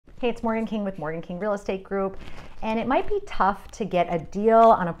Hey, it's Morgan King with Morgan King Real Estate Group, and it might be tough to get a deal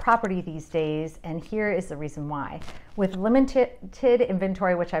on a property these days, and here is the reason why. With limited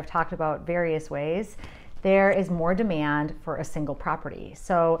inventory, which I've talked about various ways, there is more demand for a single property.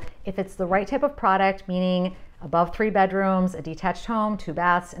 So if it's the right type of product, meaning above 3 bedrooms, a detached home, 2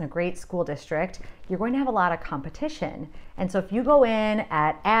 baths, in a great school district, you're going to have a lot of competition. And so if you go in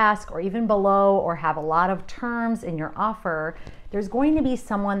at ask or even below or have a lot of terms in your offer, there's going to be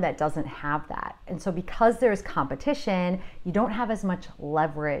someone that doesn't have that. And so because there's competition, you don't have as much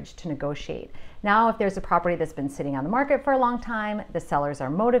leverage to negotiate. Now, if there's a property that's been sitting on the market for a long time, the sellers are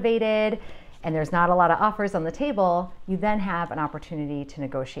motivated, and there's not a lot of offers on the table, you then have an opportunity to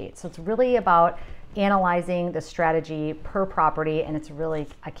negotiate. So it's really about analyzing the strategy per property, and it's really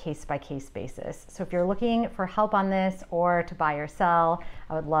a case-by-case basis. So if you're looking for help on this or to buy or sell,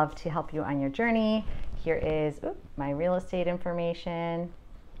 I would love to help you on your journey. Here is my real estate information,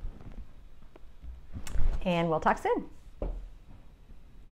 and we'll talk soon.